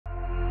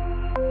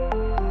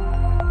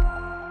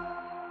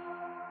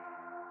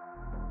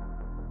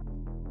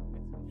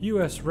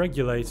US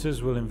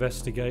regulators will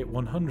investigate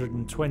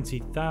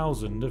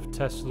 120,000 of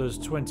Tesla's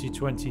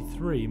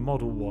 2023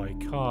 Model Y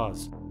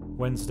cars.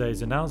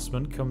 Wednesday's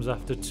announcement comes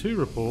after 2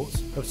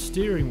 reports of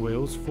steering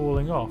wheels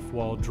falling off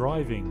while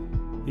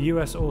driving. The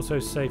US auto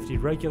safety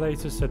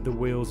regulator said the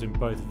wheels in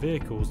both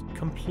vehicles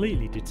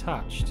completely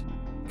detached.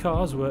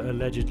 Cars were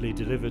allegedly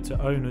delivered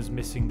to owners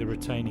missing the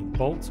retaining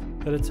bolt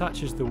that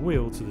attaches the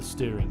wheel to the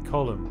steering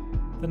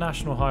column. The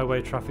National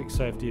Highway Traffic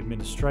Safety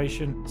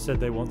Administration said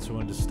they want to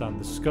understand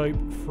the scope,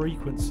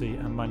 frequency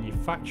and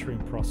manufacturing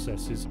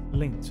processes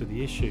linked to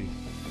the issue.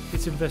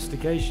 Its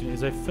investigation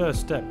is a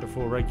first step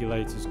before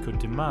regulators could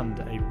demand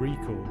a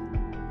recall.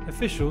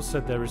 Officials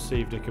said they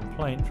received a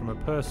complaint from a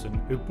person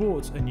who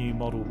bought a new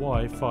Model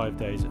Y 5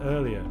 days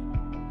earlier.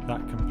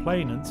 That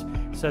complainant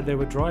said they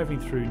were driving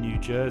through New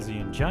Jersey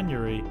in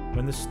January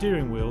when the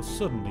steering wheel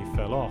suddenly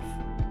fell off.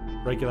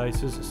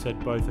 Regulators said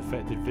both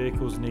affected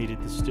vehicles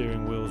needed the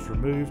steering wheels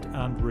removed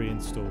and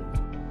reinstalled.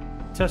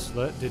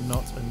 Tesla did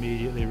not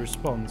immediately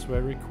respond to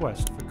a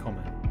request for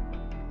comment.